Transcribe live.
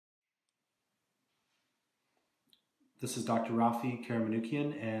This is Dr. Raffy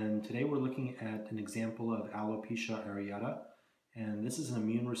Karamanoukian, and today we're looking at an example of Alopecia areata, and this is an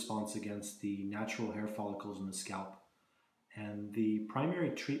immune response against the natural hair follicles in the scalp. And the primary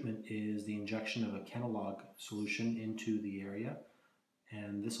treatment is the injection of a Kenalog solution into the area,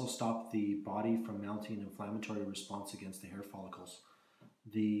 and this will stop the body from mounting an inflammatory response against the hair follicles.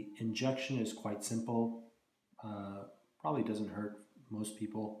 The injection is quite simple, probably doesn't hurt most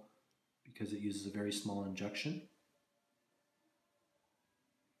people because it uses a very small injection.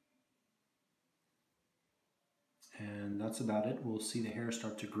 And that's about it. We'll see the hair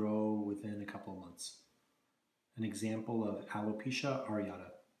start to grow within a couple of months. An example of Alopecia areata.